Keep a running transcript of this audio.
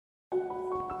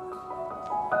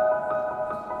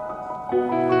Welcome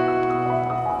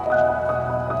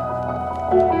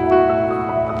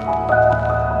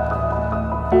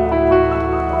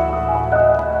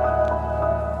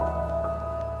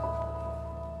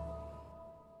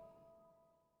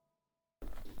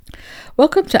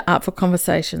to Artful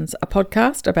Conversations, a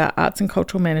podcast about arts and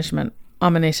cultural management.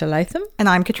 I'm Anita Latham. And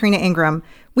I'm Katrina Ingram.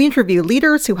 We interview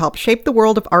leaders who help shape the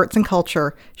world of arts and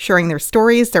culture, sharing their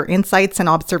stories, their insights, and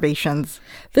observations.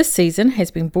 This season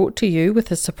has been brought to you with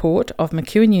the support of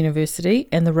MacEwan University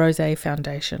and the Rose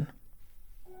Foundation.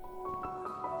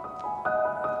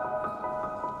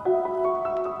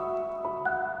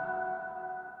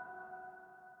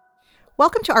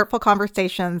 Welcome to Artful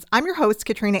Conversations. I'm your host,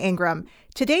 Katrina Ingram.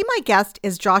 Today, my guest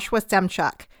is Joshua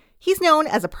Semchuk. He's known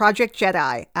as a Project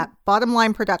Jedi at Bottom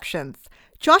Line Productions.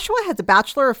 Joshua has a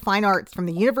Bachelor of Fine Arts from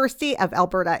the University of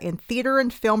Alberta in Theatre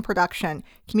and Film Production,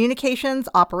 Communications,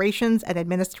 Operations, and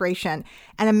Administration,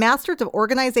 and a Master's of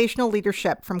Organizational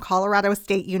Leadership from Colorado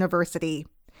State University.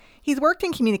 He's worked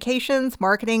in communications,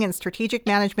 marketing, and strategic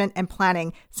management and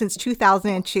planning since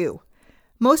 2002.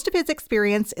 Most of his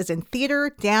experience is in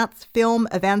theater, dance, film,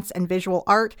 events, and visual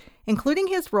art, including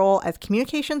his role as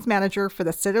communications manager for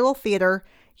the Citadel Theatre,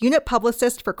 unit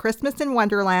publicist for Christmas in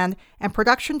Wonderland, and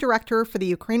production director for the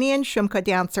Ukrainian Semchuk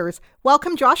dancers.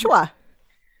 Welcome, Joshua.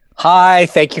 Hi,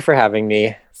 thank you for having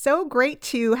me. So great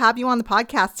to have you on the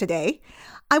podcast today.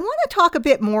 I want to talk a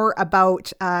bit more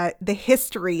about the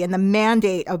history and the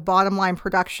mandate of Bottom Line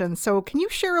Productions. So can you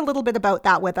share a little bit about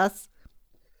that with us?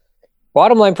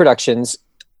 Bottom Line Productions,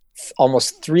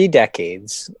 almost 3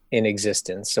 decades in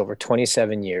existence, over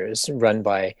 27 years, run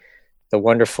by the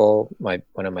wonderful, one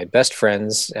of my best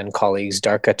friends and colleagues,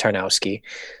 Darka Tarnowski.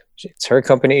 It's her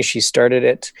company. She started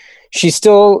it. She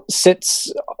still sits,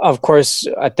 of course,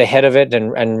 at the head of it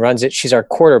and runs it. She's our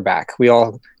quarterback. We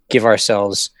all give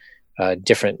ourselves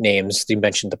different names. You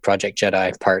mentioned the Project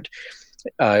Jedi part.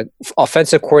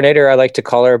 Offensive coordinator, I like to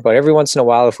call her, but every once in a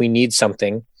while, if we need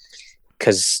something,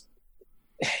 because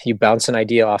you bounce an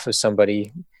idea off of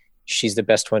somebody, she's the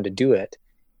best one to do it.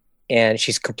 And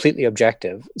she's completely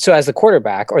objective. So as the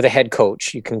quarterback or the head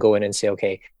coach, you can go in and say,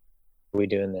 okay, are we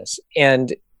doing this?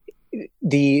 And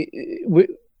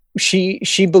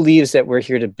she believes that we're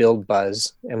here to build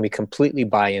buzz, and we completely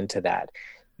buy into that.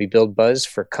 We build buzz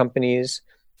for companies,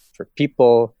 for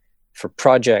people, for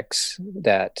projects,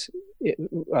 that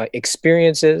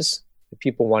experiences that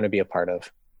people want to be a part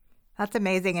of. That's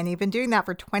amazing. And you've been doing that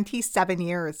for 27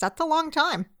 years. That's a long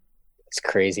time. It's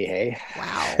crazy, hey?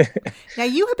 Wow. Now,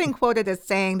 you have been quoted as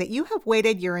saying that you have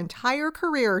waited your entire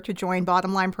career to join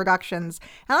Bottom Line Productions.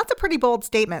 And that's a pretty bold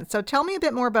statement. So tell me a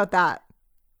bit more about that.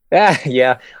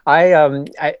 Yeah.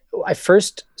 I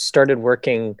first started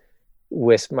working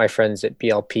with my friends at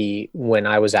BLP when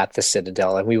I was at the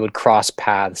Citadel, and we would cross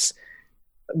paths.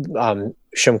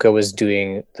 Semchuk was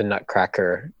doing the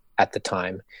Nutcracker at the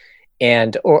time.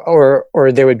 And or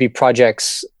there would be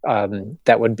projects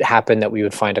that would happen that we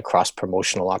would find a cross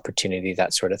promotional opportunity,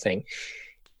 that sort of thing.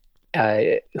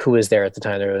 Who was there at the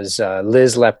time? There was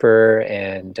Liz Lepper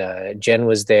and Jen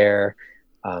was there,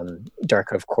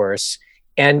 Darka, of course.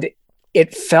 And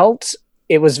it felt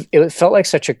like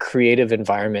such a creative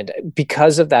environment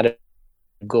because of that.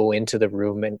 Go into the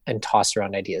room and toss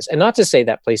around ideas. And not to say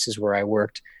that places where I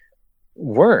worked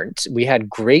weren't. We had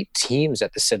great teams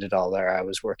at the Citadel where I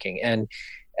was working, and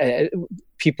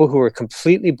people who were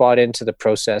completely bought into the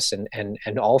process and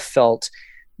all felt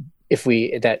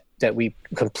that we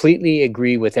completely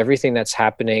agree with everything that's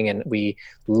happening, and we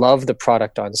love the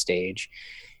product on stage.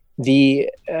 But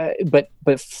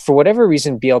for whatever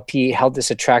reason, BLP held this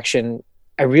attraction.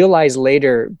 I realized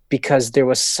later, because there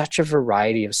was such a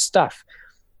variety of stuff.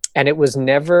 And it was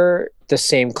never the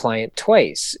same client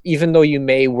twice. Even though you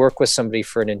may work with somebody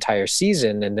for an entire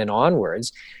season and then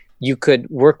onwards, you could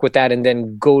work with that and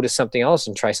then go to something else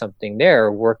and try something there,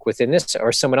 or work within this,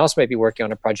 or someone else might be working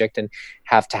on a project and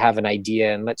have to have an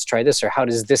idea and let's try this, or how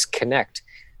does this connect?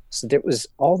 So there was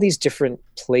all these different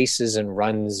places and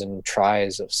runs and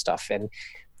tries of stuff.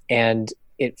 And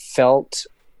it felt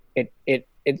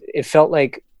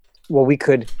like, well, we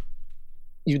could,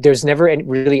 there's never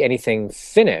really anything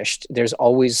finished. There's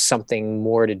always something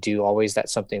more to do, always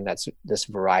something that's this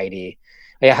variety.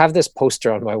 I have this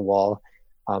poster on my wall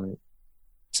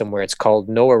somewhere. It's called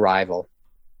No Arrival.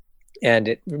 And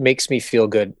it makes me feel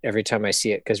good every time I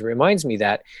see it, because it reminds me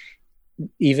that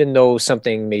even though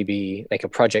something maybe like a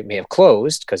project may have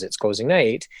closed because it's closing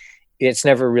night, it's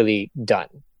never really done.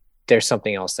 There's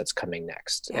something else that's coming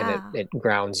next, and it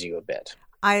grounds you a bit.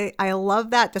 I love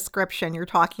that description. You're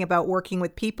talking about working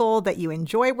with people that you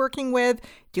enjoy working with,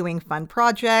 doing fun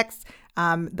projects.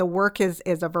 The work is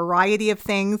a variety of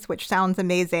things, which sounds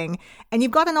amazing. And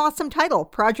you've got an awesome title,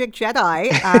 Project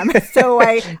Jedi. So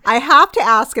I have to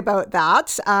ask about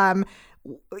that.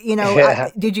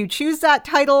 Did you choose that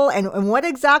title? And what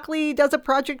exactly does a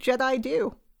Project Jedi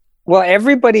do? Well,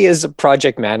 everybody is a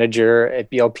project manager at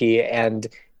BLP, and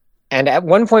at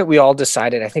one point we all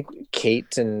decided, I think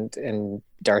Kate and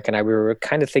Dark and I, we were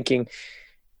kind of thinking,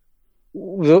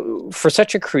 for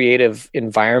such a creative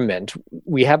environment,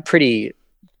 we have pretty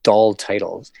dull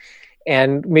titles,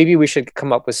 and maybe we should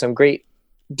come up with some great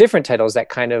different titles that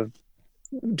kind of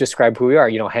describe who we are,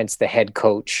 hence the head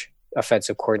coach,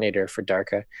 offensive coordinator for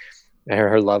Darka, and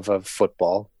her love of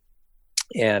football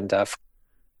and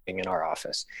in our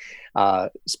office,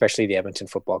 especially the Edmonton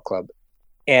Football Club.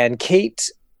 And Kate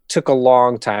took a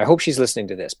long time. I hope she's listening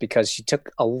to this, because she took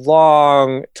a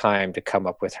long time to come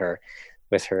up with her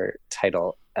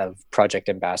title of project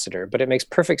ambassador, but it makes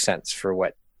perfect sense for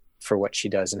what she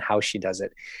does and how she does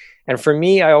it. And for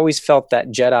me, I always felt that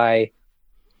Jedi,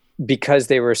 because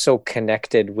they were so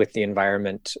connected with the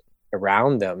environment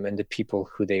around them and the people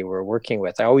who they were working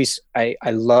with. I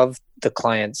love the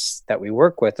clients that we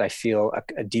work with. I feel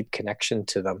a deep connection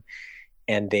to them,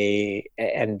 and the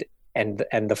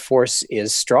force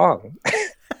is strong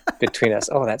between us.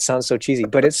 Oh, that sounds so cheesy,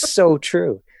 but it's so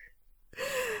true.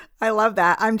 I love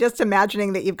that. I'm just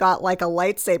imagining that you've got like a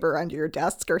lightsaber under your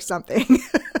desk or something.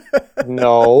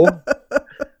 No.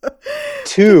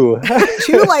 Two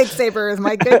lightsabers,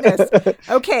 my goodness.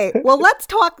 Okay, well, let's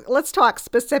talk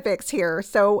specifics here.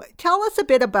 So tell us a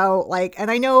bit about,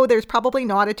 and I know there's probably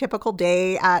not a typical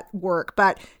day at work,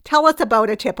 but tell us about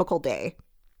a typical day.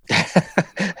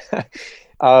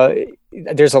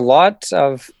 There's a lot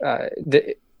of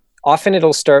often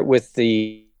it'll start with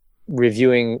the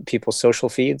reviewing people's social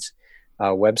feeds,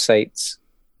 websites,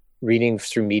 reading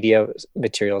through media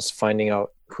materials, finding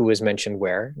out who is mentioned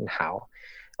where and how,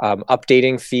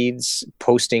 updating feeds,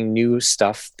 posting new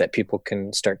stuff that people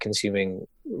can start consuming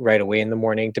right away in the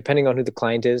morning, depending on who the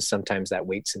client is. Sometimes that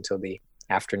waits until the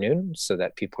afternoon so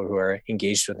that people who are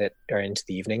engaged with it are into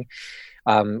the evening.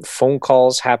 Phone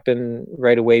calls happen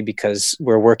right away because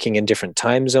we're working in different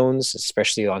time zones,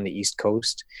 especially on the East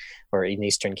Coast or in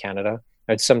Eastern Canada.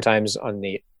 And sometimes on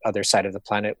the other side of the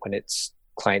planet when it's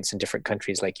clients in different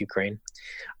countries like Ukraine.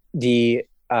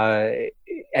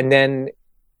 And then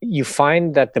you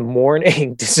find that the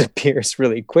morning disappears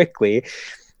really quickly,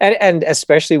 and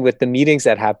especially with the meetings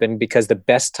that happen, because the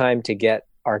best time to get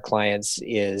our clients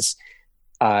is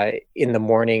in the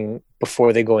morning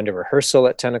before they go into rehearsal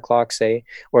at 10 o'clock, say,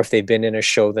 or if they've been in a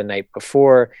show the night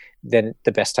before, then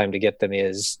the best time to get them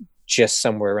is just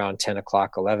somewhere around 10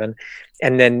 o'clock, 11.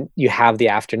 And then you have the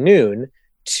afternoon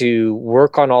to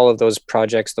work on all of those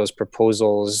projects, those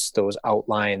proposals, those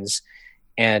outlines,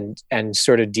 and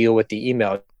sort of deal with the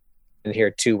email in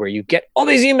here too, where you get all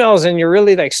these emails and you're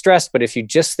really stressed. But if you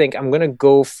just think, I'm going to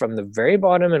go from the very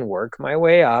bottom and work my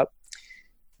way up,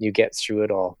 you get through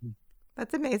it all.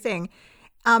 That's amazing.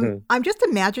 I'm just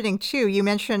imagining too, you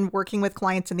mentioned working with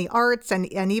clients in the arts and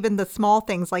even the small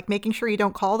things like making sure you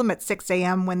don't call them at 6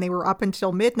 a.m. when they were up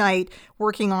until midnight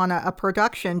working on a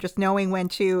production, just knowing when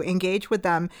to engage with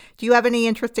them. Do you have any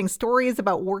interesting stories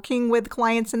about working with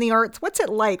clients in the arts? What's it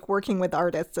like working with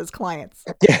artists as clients?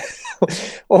 Yeah.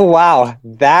 Oh, wow.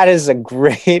 That is a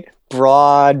great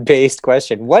broad-based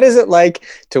question. What is it like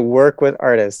to work with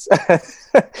artists?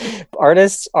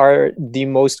 Artists are the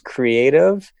most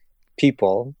creative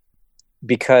people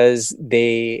because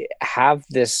they have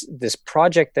this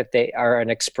project that they are an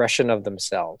expression of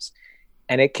themselves,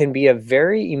 and it can be a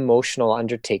very emotional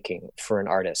undertaking for an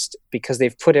artist because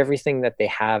they've put everything that they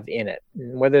have in it,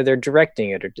 whether they're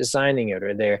directing it or designing it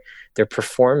or they're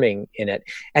performing in it.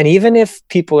 And even if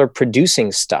people are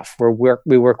producing stuff,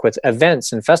 we work with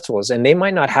events and festivals, and they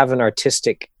might not have an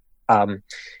artistic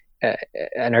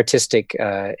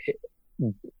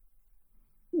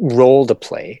role to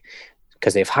play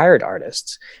because they've hired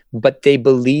artists, but they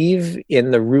believe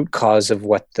in the root cause of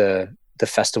what the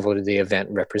festival or the event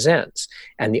represents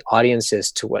and the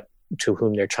audiences to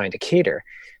whom they're trying to cater.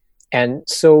 And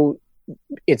so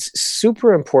it's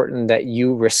super important that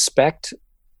you respect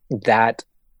that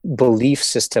belief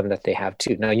system that they have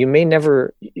too. Now, you may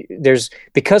never,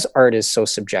 because art is so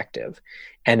subjective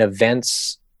and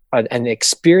events and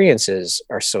experiences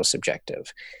are so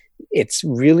subjective, it's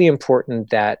really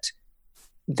important that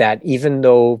even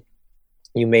though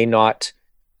you may not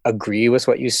agree with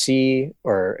what you see,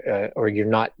 or you're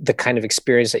not, the kind of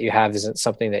experience that you have isn't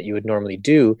something that you would normally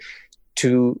do,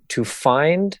 to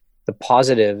find the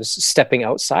positives stepping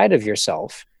outside of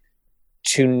yourself,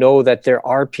 to know that there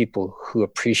are people who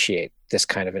appreciate this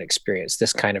kind of an experience,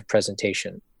 this kind of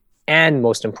presentation, and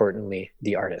most importantly,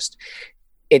 the artist.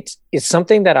 It's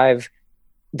something that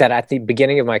at the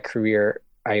beginning of my career,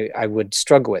 I would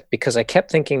struggle with, because I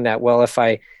kept thinking that, well, if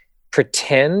I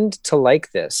pretend to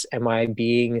like this, am I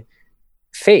being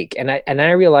fake? And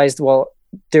I realized, well,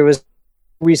 there was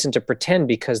reason to pretend,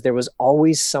 because there was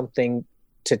always something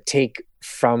to take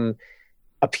from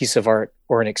a piece of art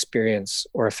or an experience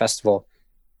or a festival.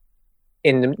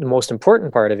 And the most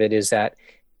important part of it is that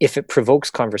if it provokes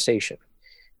conversation,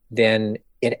 then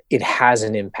it has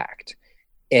an impact.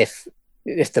 If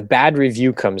the bad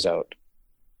review comes out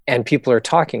and people are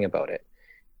talking about it,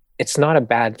 it's not a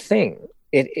bad thing.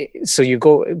 So you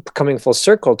go coming full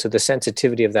circle to the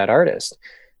sensitivity of that artist.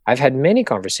 I've had many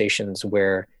conversations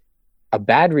where a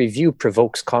bad review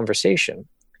provokes conversation,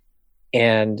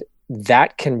 and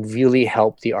that can really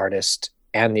help the artist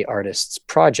and the artist's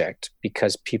project,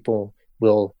 because people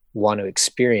will want to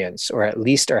experience, or at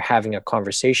least are having a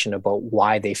conversation about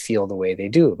why they feel the way they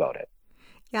do about it.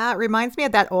 Yeah, it reminds me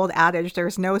of that old adage,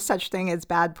 there's no such thing as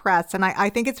bad press. And I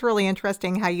think it's really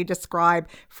interesting how you describe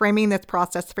framing this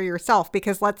process for yourself,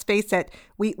 because let's face it,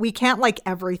 we can't like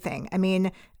everything. I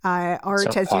mean,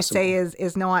 art, as you say,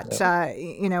 is not,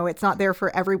 it's not there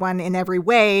for everyone in every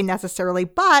way necessarily,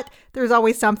 but there's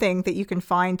always something that you can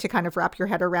find to kind of wrap your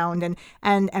head around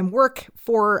and work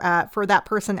for that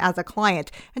person as a client.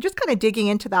 And just kind of digging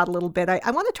into that a little bit, I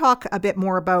want to talk a bit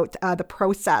more about the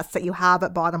process that you have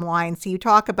at Bottom Line. So you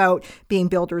talk about being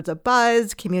builders of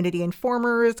buzz, community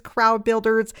informers, crowd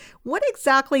builders. What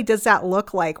exactly does that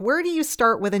look like? Where do you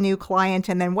start with a new client,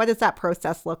 and then what does that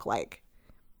process look like?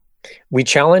 We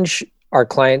challenge our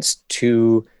clients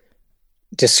to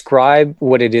describe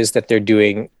what it is that they're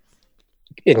doing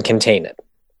and contain it.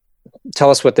 Tell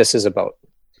us what this is about.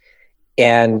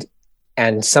 And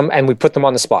we put them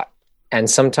on the spot. And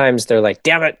sometimes they're like,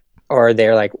 damn it. Or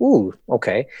they're like, ooh,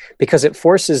 okay. Because it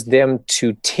forces them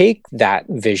to take that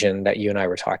vision that you and I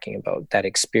were talking about, that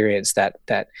experience, that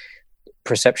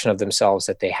perception of themselves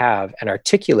that they have, and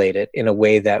articulate it in a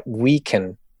way that we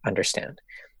can understand.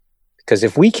 Because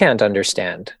if we can't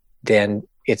understand, then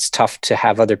it's tough to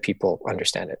have other people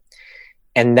understand it.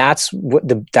 And that's where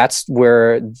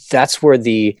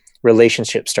the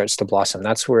relationship starts to blossom.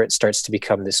 That's where it starts to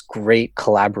become this great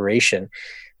collaboration,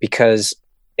 because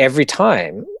every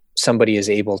time somebody is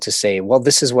able to say, well,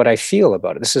 this is what I feel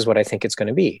about it, this is what I think it's going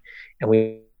to be,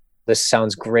 and this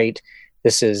sounds great,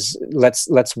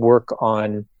 let's work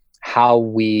on how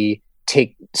we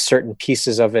take certain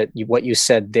pieces of it, what you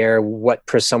said there, what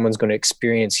someone's going to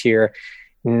experience here.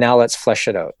 Now let's flesh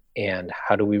it out. And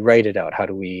how do we write it out? How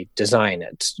do we design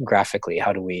it graphically?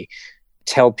 How do we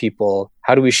tell people,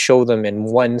 how do we show them in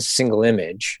one single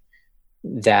image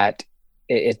that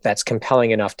that's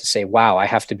compelling enough to say, wow, I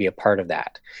have to be a part of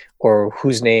that, or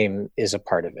whose name is a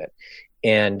part of it,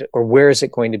 or where is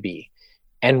it going to be,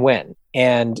 and when.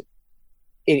 And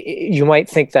you might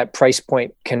think that price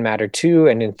point can matter too.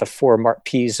 And in the 4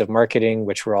 P's of marketing,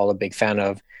 which we're all a big fan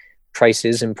of, price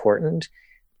is important.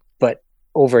 But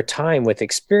over time, with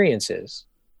experiences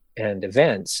and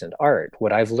events and art,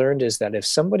 what I've learned is that if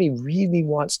somebody really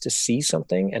wants to see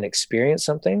something and experience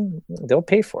something, they'll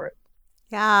pay for it.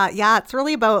 Yeah. It's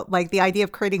really about like the idea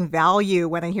of creating value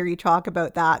when I hear you talk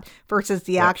about that versus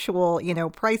the actual,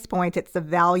 price point. It's the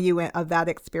value of that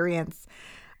experience.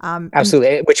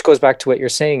 Absolutely. Which goes back to what you're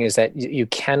saying, is that you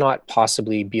cannot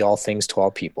possibly be all things to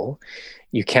all people.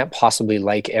 You can't possibly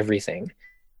like everything.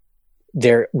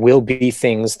 There will be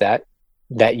things that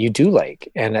you do like.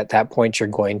 And at that point, you're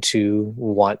going to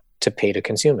want to pay to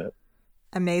consume it.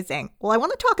 Amazing. Well, I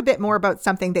want to talk a bit more about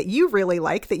something that you really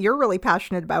like, that you're really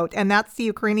passionate about, and that's the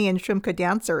Ukrainian Semchuk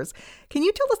dancers. Can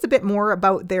you tell us a bit more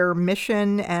about their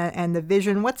mission and the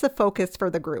vision? What's the focus for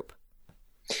the group?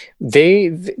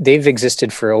 They've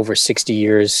existed for over 60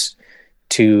 years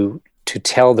to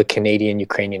tell the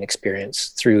Canadian-Ukrainian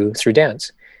experience through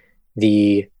dance.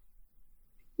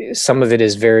 Some of it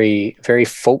is very, very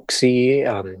folksy,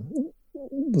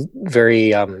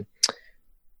 very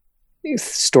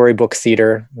storybook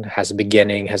theater. It has a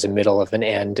beginning, has a middle, of an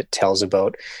end. It tells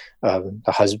about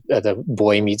the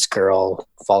boy meets girl,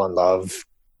 fall in love,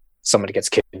 somebody gets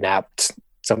kidnapped,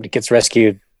 somebody gets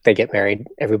rescued, they get married,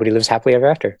 everybody lives happily ever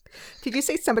after. Did you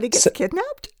say somebody gets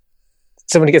kidnapped?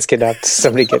 Somebody gets kidnapped,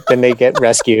 then they get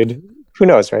rescued. Who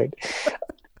knows, right?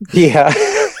 Yeah.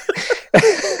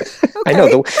 Okay. I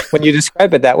know when you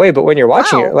describe it that way, but when you're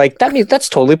watching it, like that means that's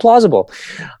totally plausible.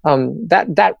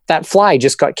 That fly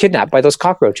just got kidnapped by those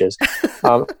cockroaches.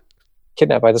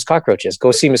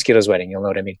 Go see Mosquito's Wedding. You'll know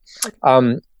what I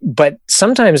mean. But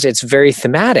sometimes it's very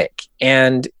thematic,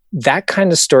 and that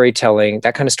kind of storytelling,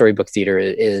 that kind of storybook theater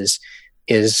is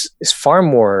far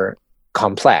more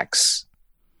complex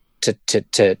to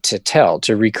tell,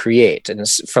 to recreate, and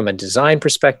from a design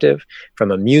perspective,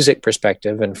 from a music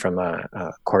perspective, and from a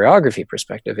choreography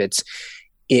perspective,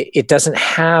 it doesn't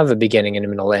have a beginning and a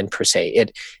middle end per se.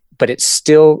 But it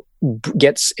still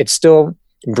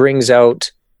brings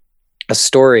out a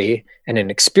story and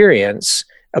an experience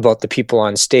about the people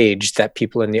on stage that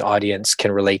people in the audience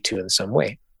can relate to in some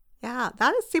way. Yeah,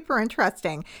 that is super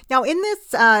interesting. Now, in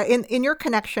this, in your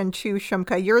connection to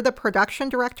Semchuk, you're the production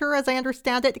director, as I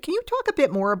understand it. Can you talk a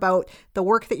bit more about the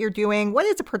work that you're doing? What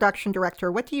is a production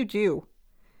director? What do you do?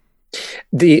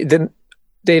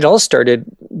 They'd all started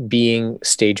being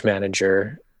stage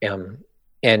manager,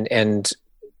 and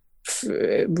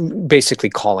basically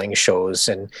calling shows,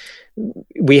 and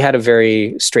we had a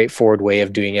very straightforward way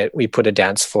of doing it. We put a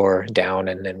dance floor down,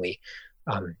 and then we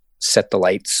set the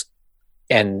lights,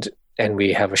 and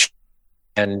we have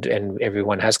and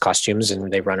everyone has costumes,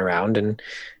 and they run around, and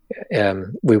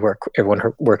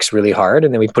everyone works really hard,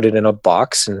 and then we put it in a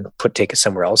box and take it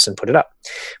somewhere else and put it up.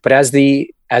 But as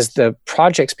the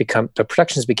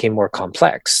productions became more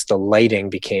complex, the lighting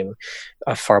became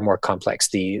far more complex,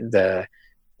 the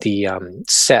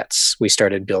sets we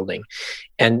started building,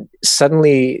 and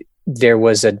suddenly there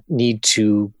was a need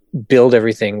to build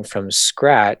everything from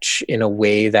scratch in a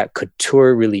way that could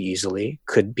tour really easily,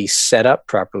 could be set up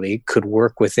properly, could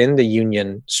work within the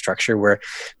union structure, where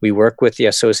we work with the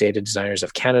Associated Designers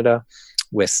of Canada,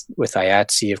 with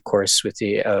IATSE, of course, with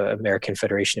the American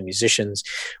Federation of Musicians.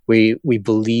 We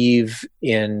believe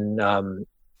in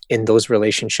those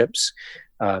relationships,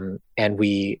 and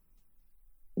we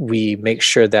make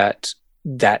sure that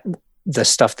the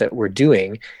stuff that we're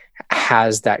doing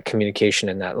has that communication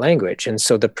in that language. And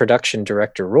so the production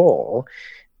director role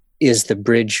is the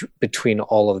bridge between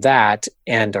all of that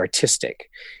and artistic.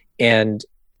 And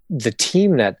the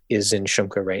team that is in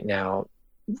Semchuk right now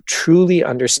truly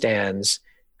understands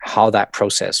how that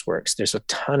process works. There's a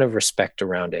ton of respect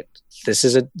around it. This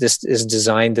is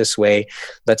designed this way.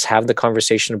 Let's have the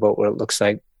conversation about what it looks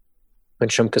like. When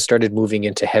Semchuk started moving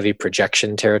into heavy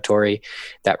projection territory,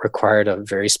 that required a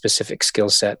very specific skill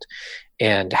set,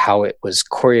 and how it was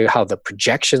how the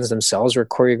projections themselves were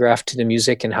choreographed to the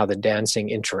music, and how the dancing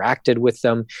interacted with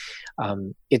them.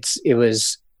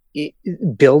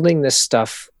 Building this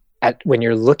stuff when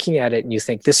you're looking at it and you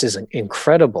think this is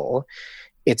incredible,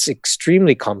 it's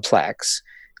extremely complex.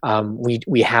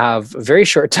 We have a very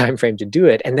short time frame to do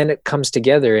it, and then it comes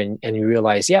together, and you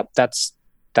realize, yep, that's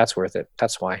worth it.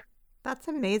 That's why. That's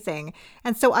amazing.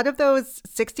 And so out of those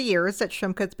 60 years that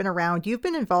Semchuk's been around, you've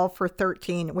been involved for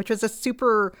 13, which is a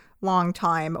super long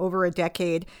time, over a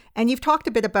decade. And you've talked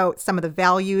a bit about some of the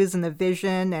values and the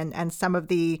vision and some of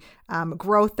the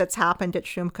growth that's happened at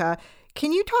Semchuk.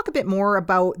 Can you talk a bit more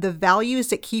about the values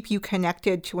that keep you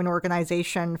connected to an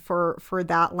organization for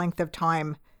that length of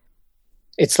time?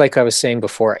 It's like I was saying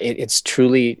before, it's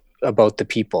truly about the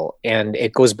people. And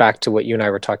it goes back to what you and I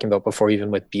were talking about before,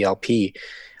 even with BLP.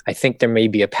 I think there may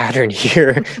be a pattern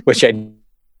here, which I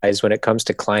realize when it comes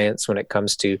to clients, when it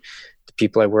comes to the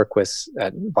people I work with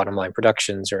at Bottom Line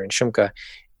Productions or in Semchuk,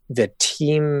 the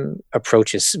team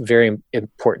approach is very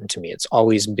important to me. It's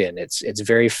always been. It's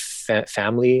very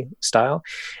family style,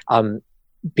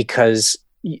 because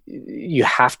you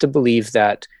have to believe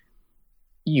that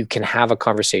you can have a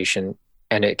conversation,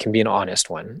 and it can be an honest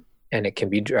one, and it can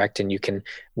be direct, and you can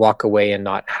walk away and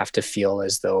not have to feel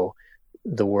as though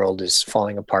the world is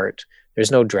falling apart. There's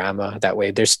no drama that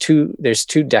way. There's two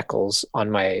decals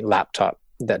on my laptop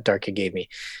that Darka gave me,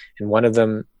 and one of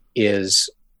them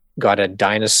is got a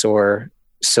dinosaur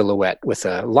silhouette with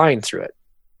a line through it,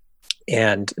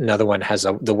 and another one has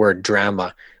the word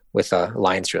drama with a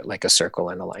line through it, like a circle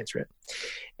and a line through it.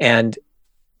 And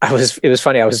it was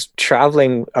funny. I was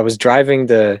driving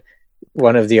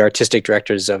one of the artistic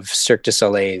directors of Cirque du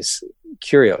Soleil's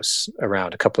Curios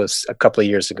around a couple of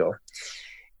years ago,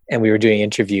 and we were doing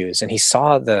interviews, and he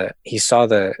saw the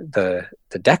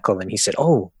decal, and he said,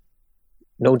 "Oh,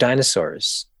 no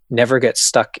dinosaurs. Never get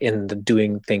stuck in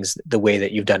doing things the way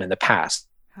that you've done in the past."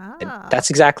 And that's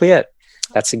exactly it.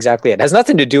 That's exactly it. It has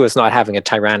nothing to do with not having a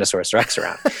Tyrannosaurus Rex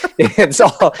around.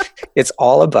 It's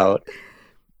all about,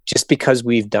 just because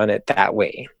we've done it that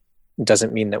way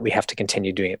doesn't mean that we have to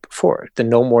continue doing it before.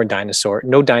 No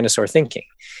dinosaur thinking.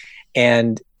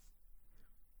 And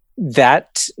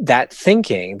that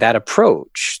thinking, that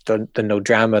approach, the no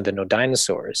drama, the no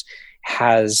dinosaurs,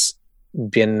 has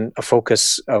been a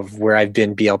focus of where I've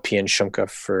been BLP and Semchuk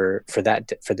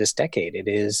for this decade.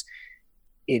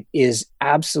 it is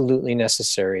absolutely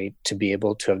necessary to be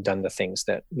able to have done the things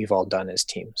that we've all done as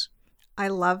teams. I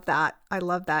love that. I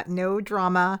love that. No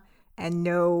drama and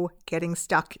no getting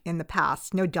stuck in the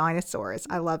past. No dinosaurs.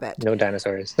 I love it. No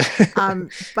dinosaurs.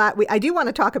 But I do want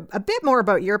to talk a bit more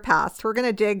about your past. We're going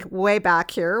to dig way back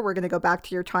here. We're going to go back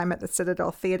to your time at the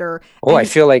Citadel Theater. Oh, I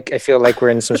feel like we're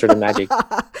in some sort of magic.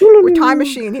 We're time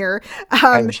machine here.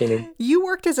 Time machining. You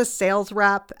worked as a sales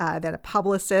rep, then a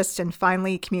publicist, and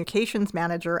finally communications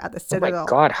manager at the Citadel. Oh my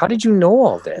God, how did you know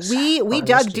all this? We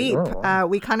dug deep.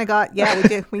 We kind of got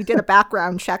we did a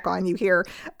background check on you here.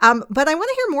 But I want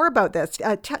to hear more about this.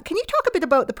 Can you talk a bit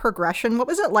about the progression? What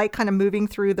was it like kind of moving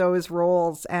through those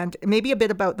roles, and maybe a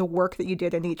bit about the work that you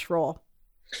did in each role?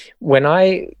 When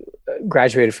I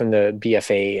graduated from the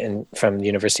BFA and from the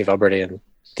University of Alberta in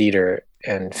theater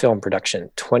and film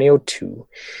production, 2002,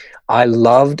 I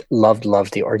loved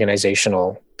the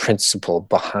organizational principle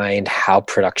behind how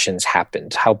productions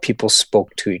happened, how people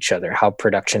spoke to each other, how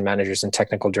production managers and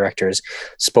technical directors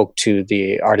spoke to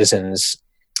the artisans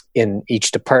in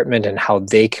each department, and how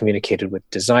they communicated with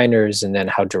designers, and then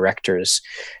how directors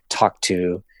talked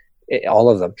to all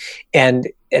of them. And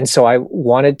so I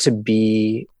wanted to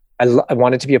be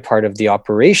a part of the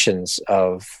operations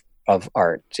of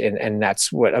art. And that's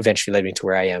what eventually led me to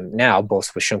where I am now,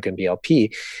 both with Semchuk and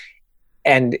BLP.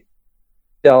 And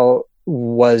Dell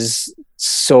was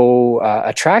so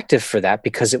attractive for that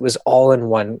because it was all in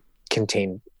one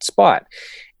contained spot.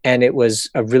 And it was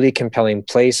a really compelling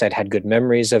place. I'd had good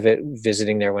memories of it,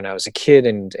 visiting there when I was a kid,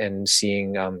 and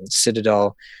seeing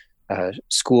Citadel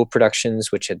school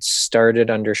productions, which had started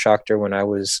under Schachter when I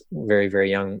was very, very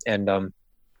young. And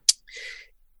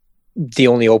the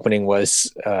only opening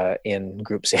was in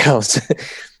group sales.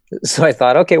 So I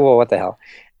thought, okay, well, what the hell?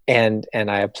 And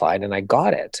I applied and I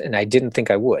got it. And I didn't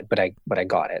think I would, but I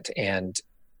got it.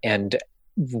 And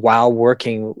while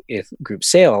working with group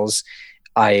sales,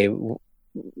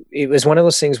 it was one of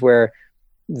those things where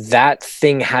that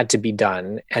thing had to be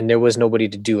done and there was nobody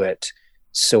to do it.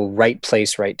 So right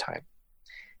place, right time.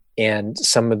 And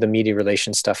some of the media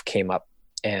relations stuff came up,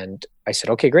 and I said,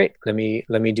 okay, great.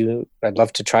 I'd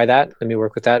love to try that. Let me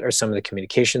work with that. Or some of the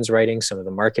communications writing, some of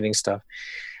the marketing stuff.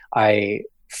 I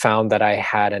found that I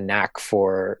had a knack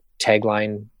for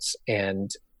taglines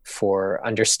and for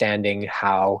understanding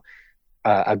how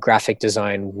a graphic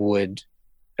design would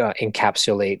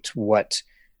encapsulate what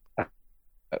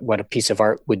a piece of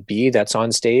art would be that's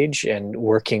on stage, and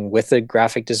working with a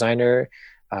graphic designer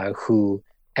who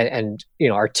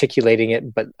articulating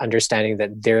it, but understanding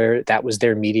that that was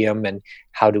their medium, and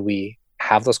how do we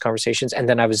have those conversations. And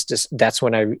then that's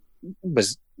when I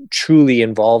was truly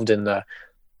involved in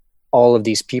all of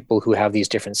these people who have these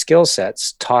different skill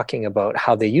sets, talking about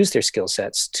how they use their skill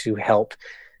sets to help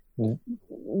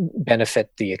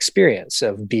benefit the experience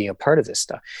of being a part of this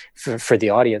stuff for the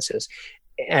audiences.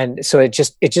 And so it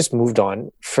just moved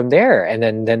on from there.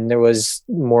 And then there was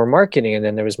more marketing, and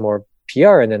then there was more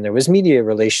PR, and then there was media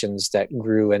relations that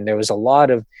grew, and there was a lot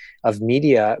of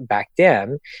media back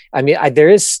then. I mean, there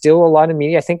is still a lot of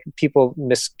media. I think people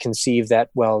misconceive that,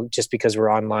 well, just because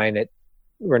we're online,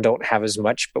 we don't have as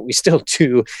much, but we still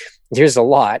do. There's a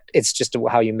lot. It's just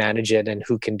how you manage it and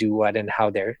who can do what and how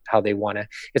they want to.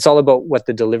 It's all about what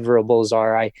the deliverables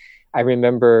are. I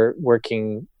remember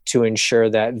working to ensure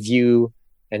that View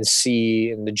and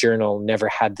C and the Journal never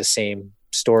had the same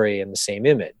story and the same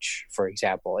image, for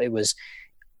example. It was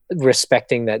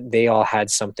respecting that they all had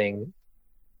something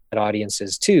that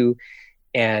audiences too,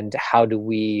 and how do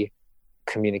we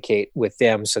communicate with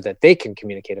them so that they can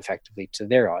communicate effectively to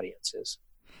their audiences.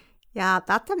 Yeah,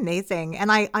 that's amazing.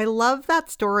 And I love that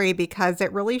story because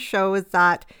it really shows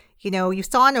that, you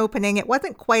saw an opening. It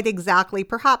wasn't quite exactly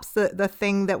perhaps the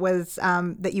thing that was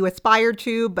that you aspired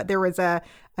to, but there was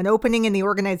an opening in the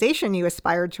organization you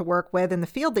aspired to work with, in the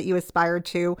field that you aspired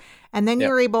to. And then you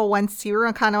were able, once you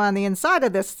were kind of on the inside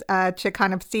of this, to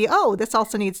kind of see, oh, this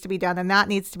also needs to be done and that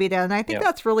needs to be done. And I think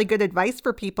that's really good advice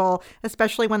for people,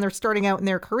 especially when they're starting out in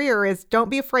their career, is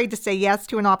don't be afraid to say yes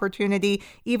to an opportunity,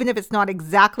 even if it's not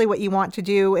exactly what you want to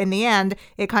do. In the end,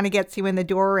 it kind of gets you in the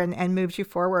door and moves you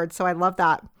forward. So I love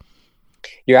that.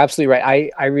 You're absolutely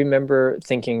right. I remember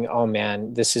thinking, oh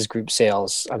man, this is group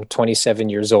sales. I'm 27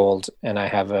 years old and I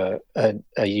have a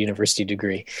university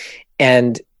degree.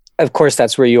 And of course,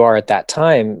 that's where you are at that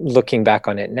time. Looking back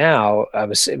on it now, it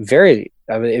was very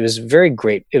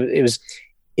great.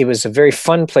 It was a very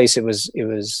fun place. It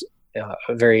was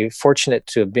very fortunate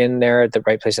to have been there at the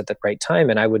right place at the right time.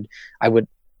 And I would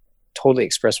totally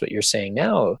express what you're saying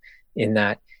now, in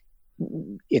that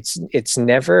it's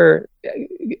never,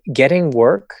 getting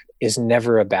work is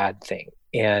never a bad thing.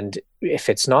 And if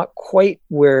it's not quite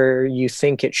where you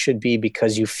think it should be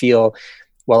because you feel,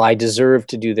 well, I deserve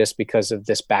to do this because of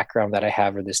this background that I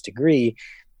have or this degree,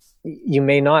 you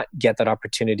may not get that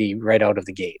opportunity right out of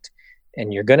the gate.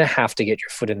 And you're going to have to get your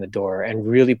foot in the door and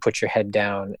really put your head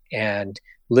down and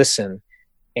listen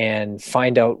and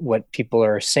find out what people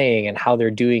are saying and how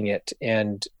they're doing it,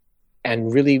 and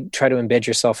really try to embed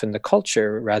yourself in the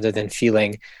culture rather than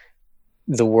feeling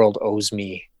the world owes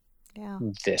me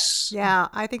this. Yeah,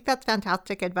 I think that's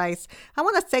fantastic advice. I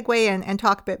want to segue and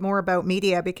talk a bit more about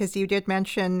media, because you did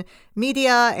mention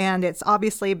media and it's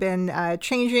obviously been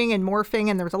changing and morphing,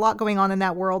 and there's a lot going on in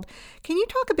that world. Can you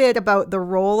talk a bit about the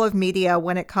role of media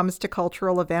when it comes to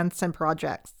cultural events and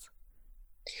projects?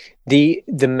 The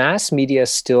mass media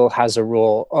still has a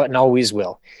role, and always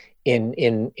will, in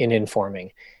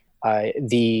informing.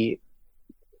 And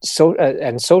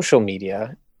social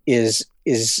media is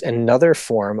another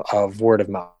form of word of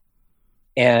mouth,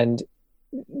 and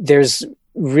there's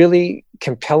really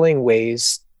compelling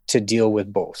ways to deal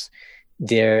with both.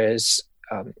 There's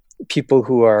people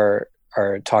who are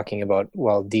talking about,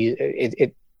 well,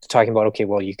 talking about, okay,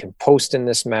 well, you can post in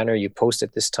this manner, you post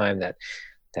at this time, that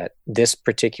this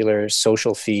particular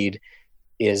social feed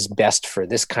is best for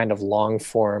this kind of long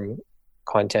form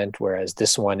content, whereas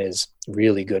this one is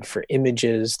really good for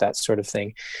images, that sort of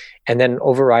thing. And then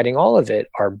overriding all of it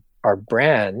are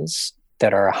brands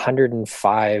that are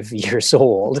 105 years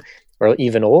old or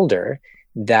even older,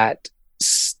 that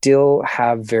still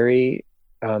have very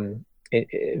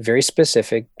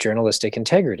specific journalistic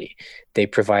integrity. They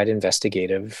provide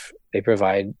they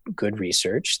provide good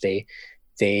research.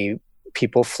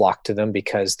 People flock to them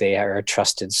because they are a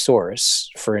trusted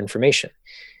source for information.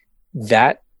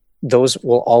 Those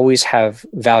will always have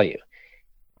value.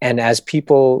 And as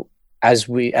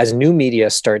new media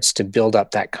starts to build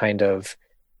up that kind of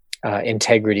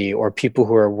integrity, or people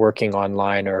who are working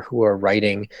online or who are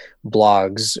writing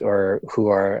blogs or who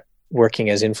are working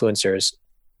as influencers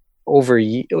over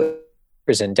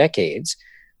years and decades,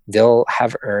 they'll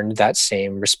have earned that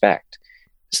same respect.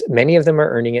 Many of them are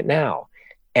earning it now.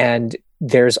 And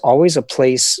there's always a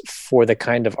place for the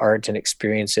kind of art and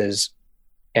experiences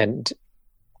and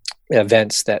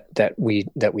events that we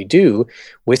do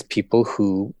with people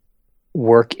who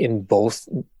work in both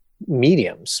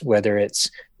mediums, whether it's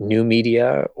new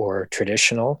media or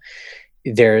traditional.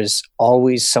 There's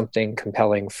always something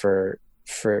compelling for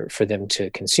them to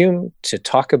consume, to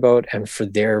talk about, and for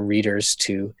their readers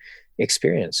to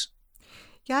experience.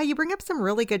 Yeah, you bring up some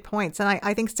really good points. And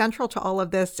I think central to all of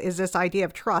this is this idea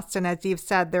of trust. And as you've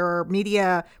said, there are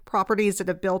media properties that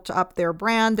have built up their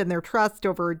brand and their trust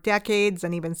over decades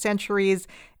and even centuries.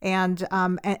 And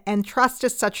trust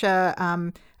is such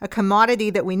a commodity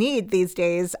that we need these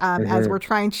days as we're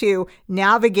trying to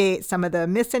navigate some of the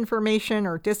misinformation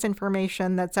or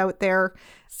disinformation that's out there.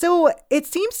 So it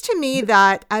seems to me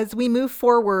that as we move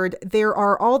forward, there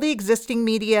are all the existing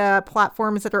media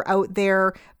platforms that are out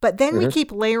there, but then we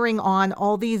keep layering on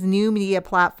all these new media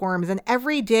platforms. And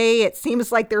every day it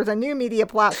seems like there's a new media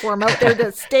platform out there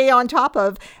to stay on top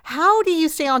of. How do you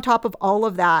stay on top of all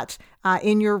of that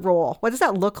in your role? What does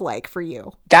that look like for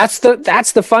you? That's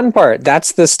the fun part.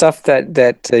 That's the stuff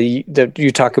that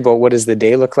you talk about. What does the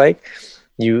day look like?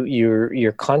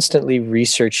 You're constantly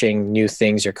researching new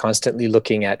things. You're constantly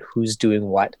looking at who's doing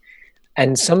what,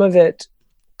 and some of it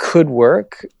could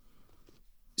work,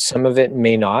 some of it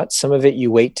may not. Some of it you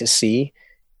wait to see.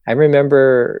 I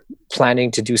remember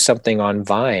planning to do something on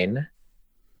Vine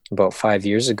about 5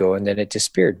 years ago, and then it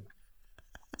disappeared.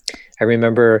 I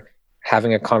remember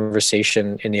having a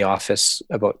conversation in the office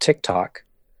about TikTok,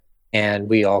 and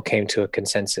we all came to a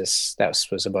consensus, that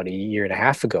was about a year and a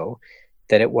half ago,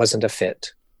 that it wasn't a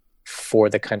fit for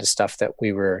the kind of stuff that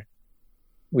we were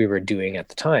doing at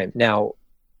the time. Now,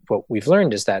 what we've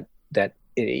learned is that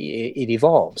it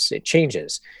evolves, it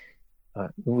changes.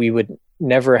 We would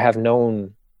never have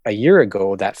known a year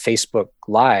ago that Facebook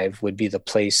Live would be the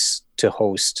place to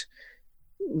host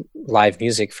live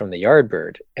music from the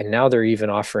Yardbird, and now they're even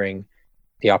offering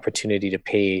the opportunity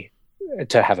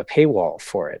to have a paywall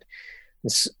for it.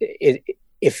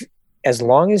 If as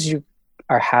long as you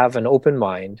have an open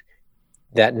mind,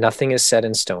 that nothing is set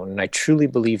in stone, and I truly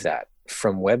believe that,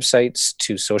 from websites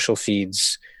to social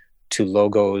feeds to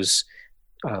logos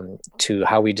to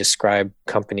how we describe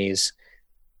companies,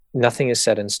 nothing is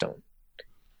set in stone.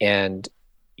 And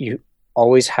you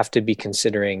always have to be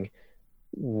considering,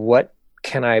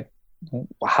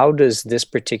 how does this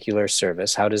particular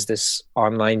service, how does this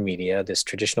online media, this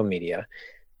traditional media,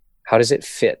 how does it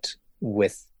fit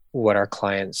with what our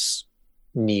clients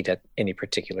need at any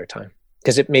particular time?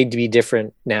 Because it may be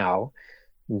different now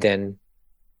than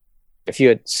If you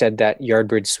had said that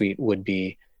Yardbird Suite would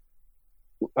be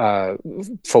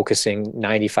focusing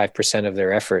 95% of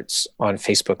their efforts on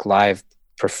Facebook Live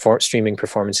streaming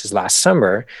performances last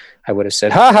summer, I would have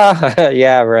said, ha ha,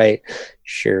 yeah, right,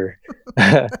 sure.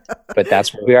 But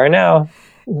that's where we are now.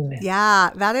 Yeah,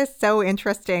 that is so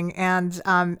interesting, and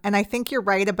I think you're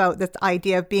right about this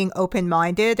idea of being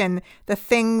open-minded. And the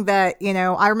thing that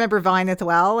I remember Vine as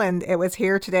well, and it was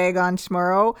here today, gone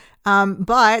tomorrow.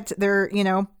 But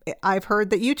I've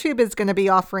heard that YouTube is going to be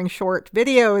offering short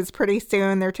videos pretty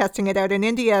soon. They're testing it out in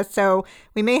India, so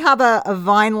we may have a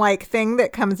Vine-like thing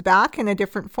that comes back in a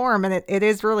different form, and it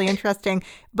is really interesting.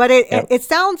 But it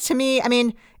sounds to me, I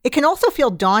mean, it can also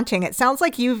feel daunting. It sounds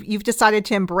like you've decided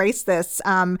to embrace this.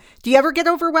 Do you ever get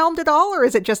overwhelmed at all, or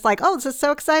is it just like, oh, this is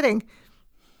so exciting?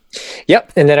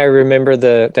 Yep. And then I remember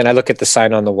then I look at the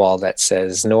sign on the wall that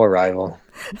says no arrival.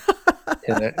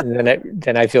 and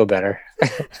then I feel better.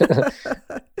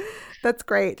 That's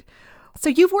great. So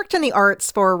you've worked in the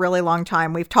arts for a really long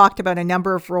time. We've talked about a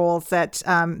number of roles that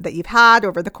you've had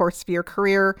over the course of your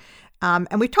career.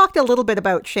 And we've talked a little bit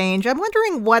about change. I'm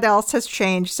wondering what else has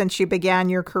changed since you began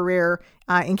your career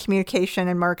in communication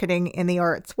and marketing in the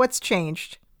arts. What's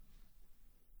changed?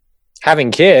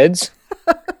 Having kids.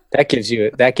 That gives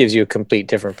you a complete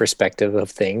different perspective of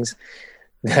things.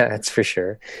 That's for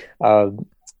sure. But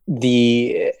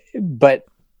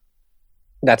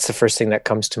that's the first thing that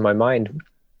comes to my mind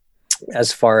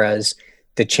as far as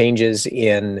the changes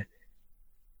in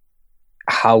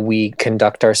how we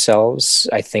conduct ourselves.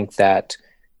 I think that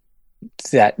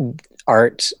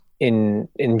art in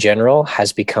general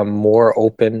has become more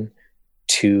open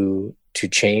to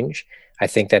change. I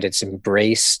think that it's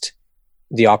embraced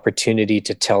the opportunity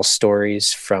to tell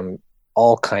stories from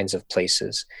all kinds of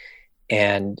places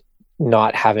and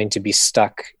not having to be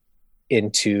stuck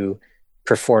into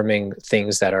performing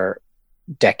things that are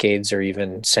decades or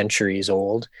even centuries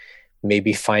old.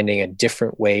 Maybe finding a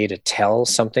different way to tell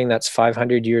something that's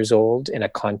 500 years old in a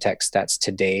context that's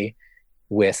today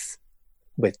with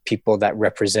people that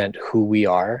represent who we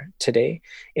are today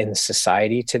in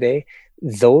society today.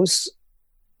 Those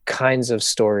kinds of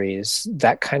stories,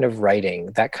 that kind of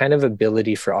writing, that kind of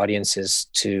ability for audiences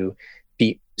to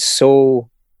be so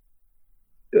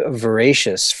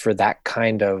voracious for that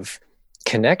kind of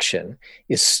connection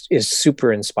is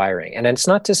super inspiring. And it's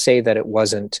not to say that it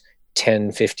wasn't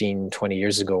 10, 15, 20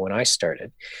 years ago when I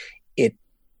started.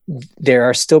 There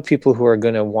are still people who are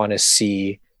going to want to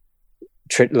see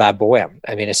La Boheme.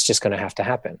 I mean, it's just going to have to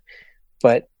happen.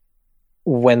 But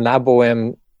when La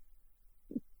Boheme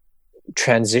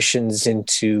transitions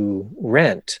into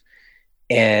Rent,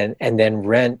 and then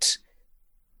Rent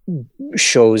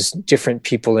shows different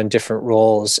people in different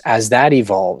roles as that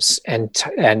evolves, and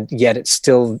yet it's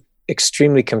still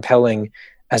extremely compelling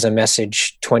as a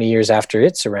message 20 years after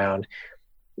it's around,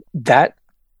 that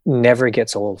never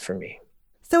gets old for me.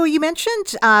 So you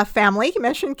mentioned family, you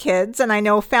mentioned kids, and I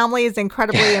know family is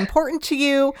incredibly important to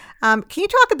you. Can you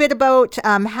talk a bit about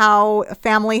how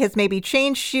family has maybe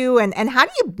changed you, and how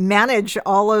do you manage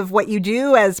all of what you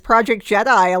do as Project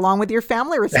Jedi along with your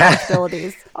family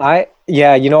responsibilities? I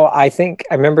think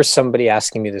I remember somebody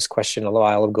asking me this question a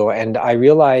while ago, and I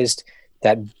realized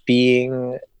that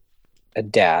being a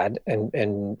dad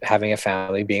and having a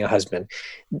family, being a husband,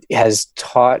 has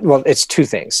taught, well, it's two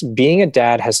things. Being a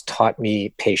dad has taught me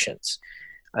patience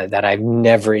that I've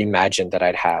never imagined that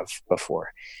I'd have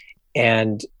before.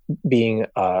 And being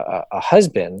a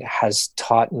husband has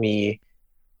taught me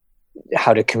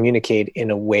how to communicate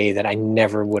in a way that I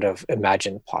never would have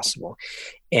imagined possible.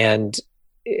 And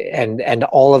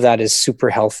all of that is super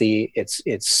healthy.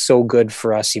 It's so good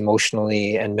for us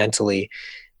emotionally and mentally.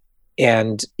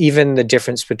 And even the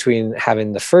difference between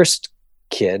having the first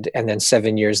kid and then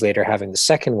 7 years later having the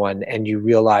second one, and you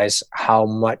realize how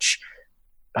much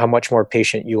more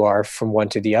patient you are from one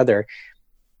to the other,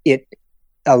 it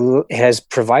has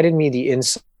provided me the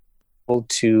insight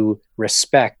to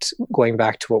respect, going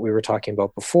back to what we were talking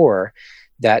about before,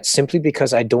 that simply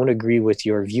because I don't agree with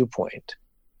your viewpoint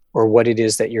or what it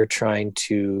is that you're trying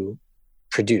to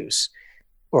produce,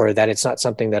 or that it's not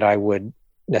something that I would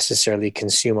necessarily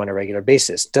consume on a regular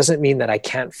basis, doesn't mean that I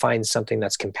can't find something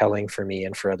that's compelling for me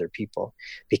and for other people,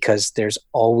 because there's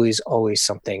always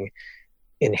something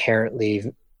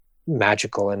inherently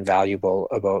magical and valuable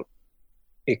about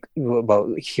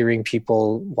hearing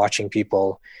people, watching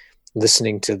people,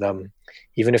 listening to them,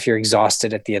 even if you're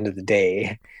exhausted at the end of the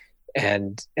day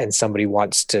and somebody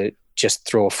wants to just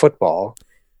throw a football.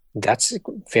 That's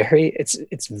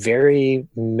it's very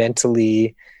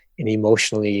mentally and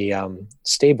emotionally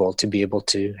stable to be able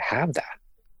to have that.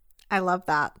 I love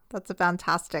that. That's a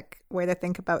fantastic way to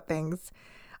think about things.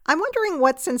 I'm wondering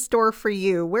what's in store for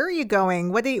you. Where are you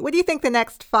going? What do you think the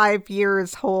next 5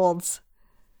 years holds?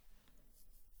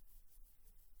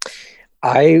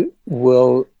 I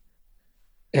will,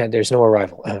 and there's no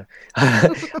arrival.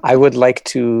 I would like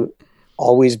to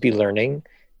always be learning.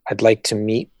 I'd like to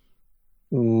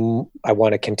I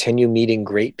want to continue meeting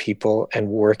great people and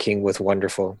working with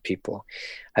wonderful people.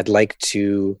 I'd like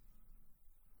to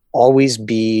always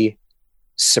be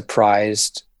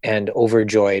surprised and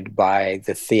overjoyed by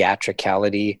the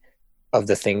theatricality of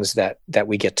the things that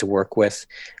we get to work with,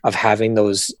 of having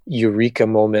those eureka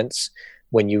moments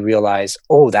when you realize,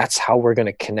 oh, that's how we're going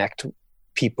to connect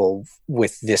people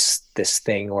with this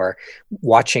thing, or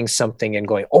watching something and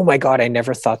going, oh my God, I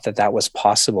never thought that was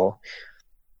possible.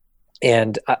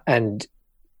 And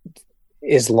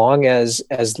as long as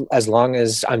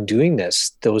I'm doing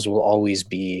this, those will always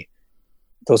be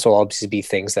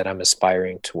things that I'm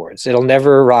aspiring towards. It'll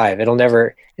never arrive. It'll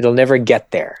never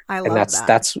get there. I love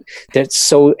that's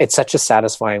so it's such a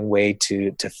satisfying way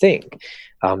to think,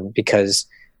 because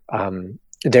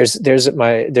there's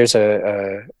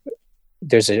a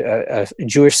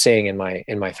Jewish saying in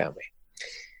my family.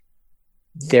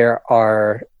 There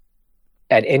are,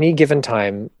 at any given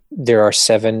time, there are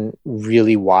 7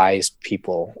 really wise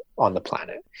people on the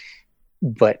planet,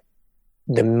 but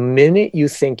the minute you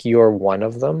think you're one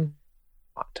of them,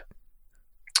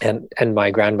 and my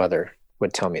grandmother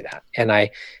would tell me that, and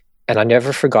I've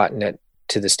never forgotten it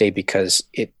to this day, because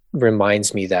it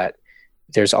reminds me that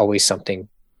there's always something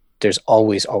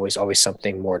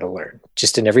more to learn,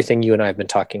 just in everything you and I have been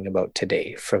talking about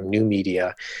today, from new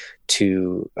media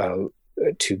to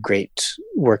great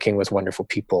working with wonderful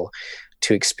people,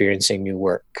 to experiencing new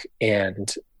work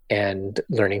and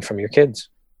learning from your kids.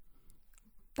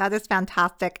 That is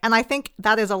fantastic. And I think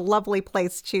that is a lovely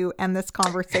place to end this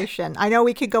conversation. I know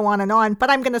we could go on and on,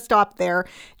 but I'm going to stop there.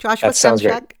 Joshua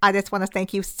Semchuk, I just want to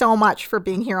thank you so much for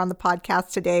being here on the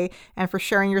podcast today and for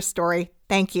sharing your story.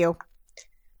 Thank you.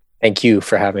 Thank you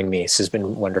for having me. This has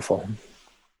been wonderful.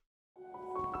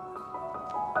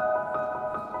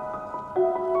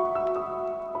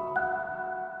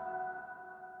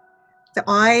 So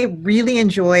I really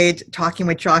enjoyed talking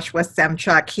with Joshua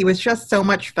Semchuk. He was just so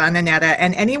much fun, Annetta.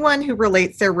 And anyone who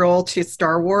relates their role to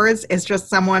Star Wars is just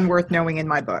someone worth knowing in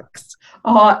my books.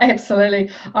 Oh,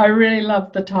 absolutely. I really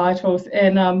loved the titles.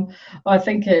 And I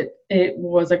think it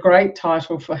was a great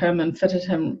title for him and fitted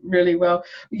him really well.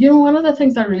 You know, one of the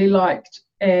things I really liked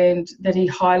and that he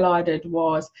highlighted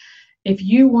was, if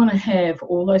you want to have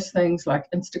all those things like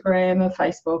Instagram and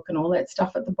Facebook and all that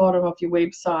stuff at the bottom of your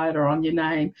website or on your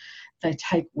name, they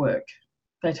take work.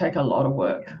 They take a lot of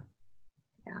work.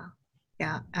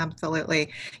 Yeah,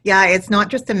 absolutely. Yeah, it's not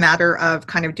just a matter of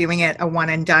kind of doing it a one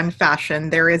and done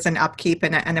fashion. There is an upkeep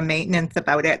and a maintenance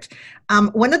about it.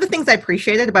 One of the things I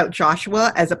appreciated about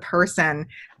Joshua as a person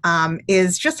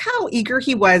is just how eager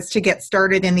he was to get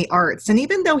started in the arts. And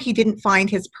even though he didn't find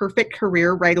his perfect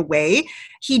career right away,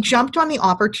 he jumped on the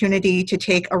opportunity to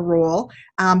take a role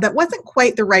that wasn't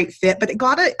quite the right fit, but it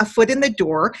got a foot in the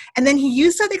door. And then he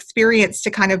used that experience to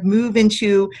kind of move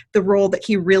into the role that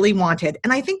he really wanted.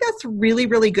 And I think that's really,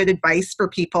 really good advice for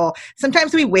people.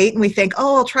 Sometimes we wait and we think,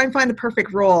 oh, I'll try and find the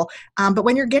perfect role. But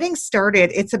when you're getting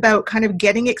started, it's about kind of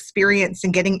getting experience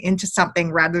and getting into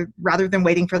something rather than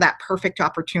waiting for that perfect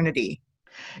opportunity.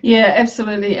 Yeah,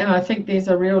 absolutely. And I think there's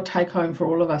a real take home for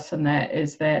all of us in that,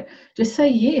 is that just say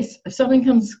yes. If something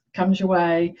comes your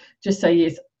way, just say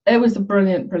yes. It was a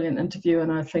brilliant interview,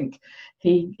 and I think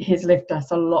he has left us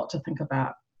a lot to think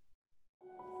about.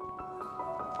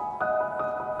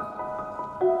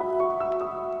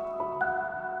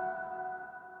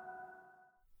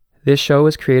 This show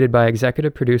was created by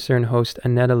executive producer and host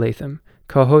Annetta Latham,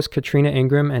 co-host Katrina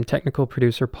Ingram, and technical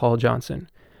producer Paul Johnson.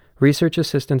 Research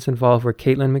assistants involved were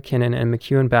Caitlin McKinnon and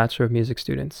McEwen Bachelor of Music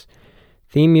students.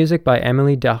 Theme music by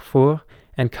Emily Darfour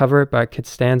and cover art by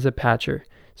Constanza Patcher.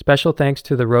 Special thanks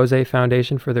to the Rose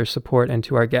Foundation for their support and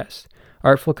to our guests.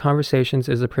 Artful Conversations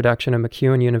is a production of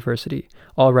MacEwan University.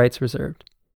 All rights reserved.